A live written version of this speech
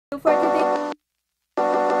for today,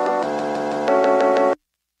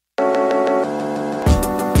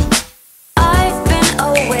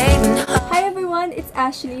 it's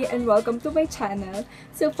Ashley and welcome to my channel.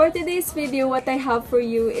 So for today's video, what I have for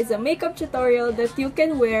you is a makeup tutorial that you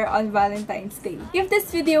can wear on Valentine's Day. Give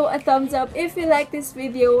this video a thumbs up if you like this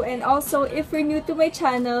video, and also if you're new to my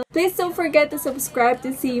channel, please don't forget to subscribe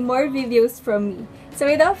to see more videos from me. So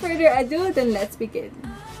without further ado, then let's begin.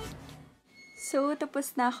 So,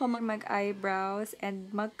 tapos na ako mag-eyebrows and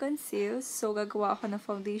mag-conceal. So, gagawa ako ng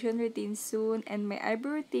foundation routine soon, and my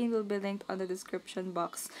eyebrow routine will be linked on the description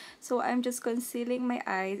box. So, I'm just concealing my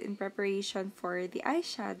eyes in preparation for the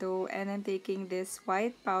eyeshadow, and I'm taking this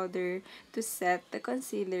white powder to set the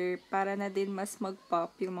concealer para na din mas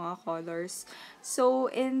mag-pop yung mga colors. So,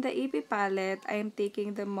 in the AP palette, I'm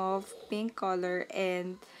taking the mauve pink color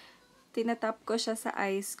and tinatap ko siya sa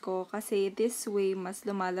eyes ko kasi this way mas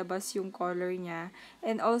lumalabas yung color niya.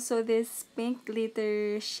 And also this pink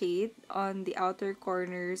glitter shade on the outer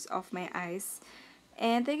corners of my eyes.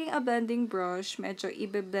 And taking a blending brush, medyo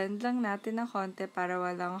i-blend lang natin ng konti para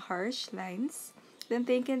walang harsh lines. Then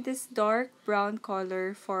taking this dark brown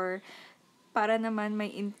color para naman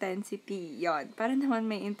may intensity. Yon, para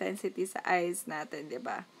naman may intensity sa eyes natin, 'di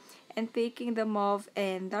ba? And taking the mauve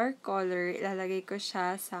and dark color, ilalagay ko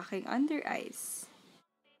siya sa aking under eyes.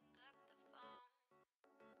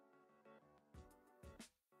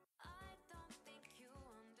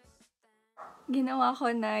 Ginawa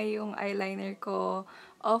ko na yung eyeliner ko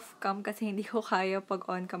off-cam kasi hindi ko kaya pag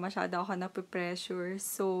on-cam. Masyado ako napipressure.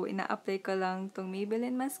 So, ina-apply ko lang itong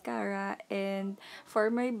Maybelline Mascara. And for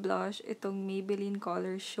my blush, itong Maybelline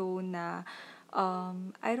Color Show na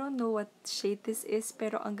I don't know what shade this is,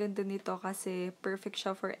 pero ang ganda nito kasi perfect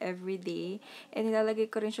siya for everyday. And nilalagay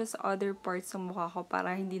ko rin siya sa other parts ng mukha ko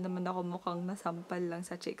para hindi naman ako mukhang nasampal lang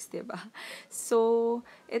sa cheeks, diba? So,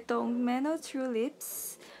 itong Menow True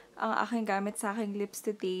Lips, ang aking gamit sa aking lips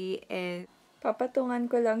today, and papatungan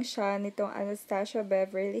ko lang siya nitong Anastasia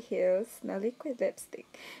Beverly Hills na liquid lipstick.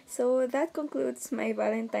 So, that concludes my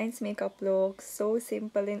Valentine's makeup look. So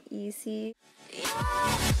simple and easy.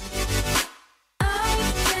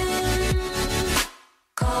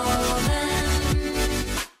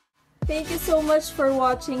 Thank you so much for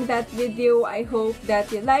watching that video. I hope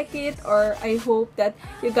that you like it, or I hope that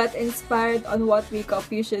you got inspired on what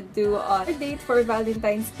makeup you should do on a date for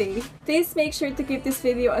Valentine's Day. Please make sure to give this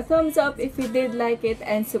video a thumbs up if you did like it,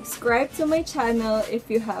 and subscribe to my channel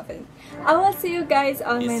if you haven't. I will see you guys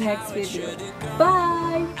on my next video.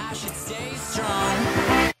 Bye!